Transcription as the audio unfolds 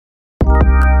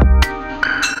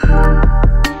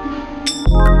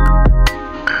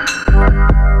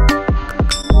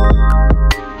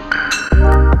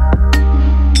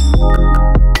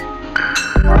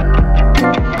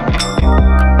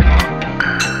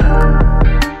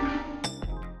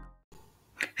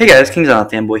Hey guys, King's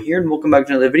Fanboy here, and welcome back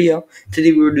to another video.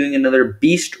 Today we were doing another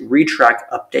Beast Retrack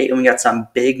update, and we got some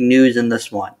big news in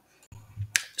this one.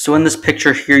 So in this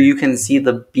picture here, you can see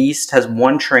the Beast has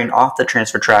one train off the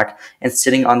transfer track and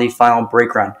sitting on the final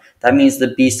brake run. That means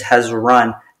the Beast has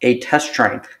run a test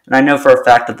train, and I know for a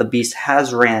fact that the Beast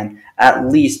has ran at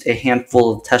least a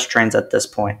handful of test trains at this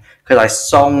point, because I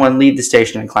saw one leave the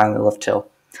station and climb the lift hill.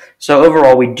 So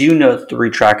overall, we do know that the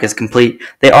retrack is complete.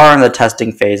 They are in the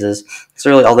testing phases. So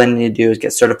really all they need to do is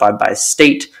get certified by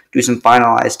state, do some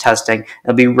finalized testing,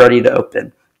 and be ready to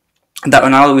open.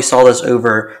 Now that we saw this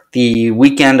over the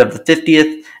weekend of the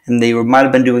 50th, and they might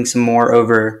have been doing some more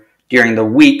over during the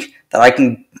week, that I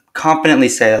can confidently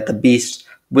say that the Beast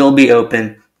will be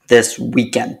open this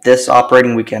weekend, this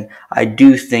operating weekend. I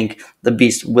do think the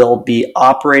Beast will be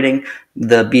operating.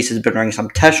 The Beast has been running some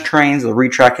test trains. The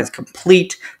retrack is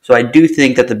complete. So I do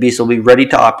think that the Beast will be ready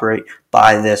to operate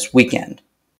by this weekend.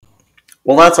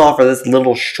 Well, that's all for this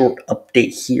little short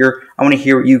update here. I want to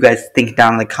hear what you guys think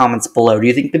down in the comments below. Do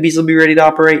you think the Beast will be ready to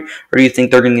operate? Or do you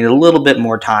think they're going to need a little bit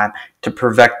more time to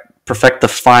perfect the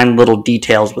fine little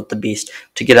details with the Beast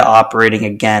to get it operating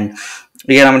again?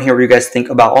 Again, I'm going to hear what you guys think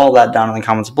about all that down in the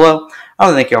comments below. I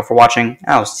want to thank you all for watching.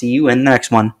 I'll see you in the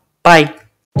next one. Bye.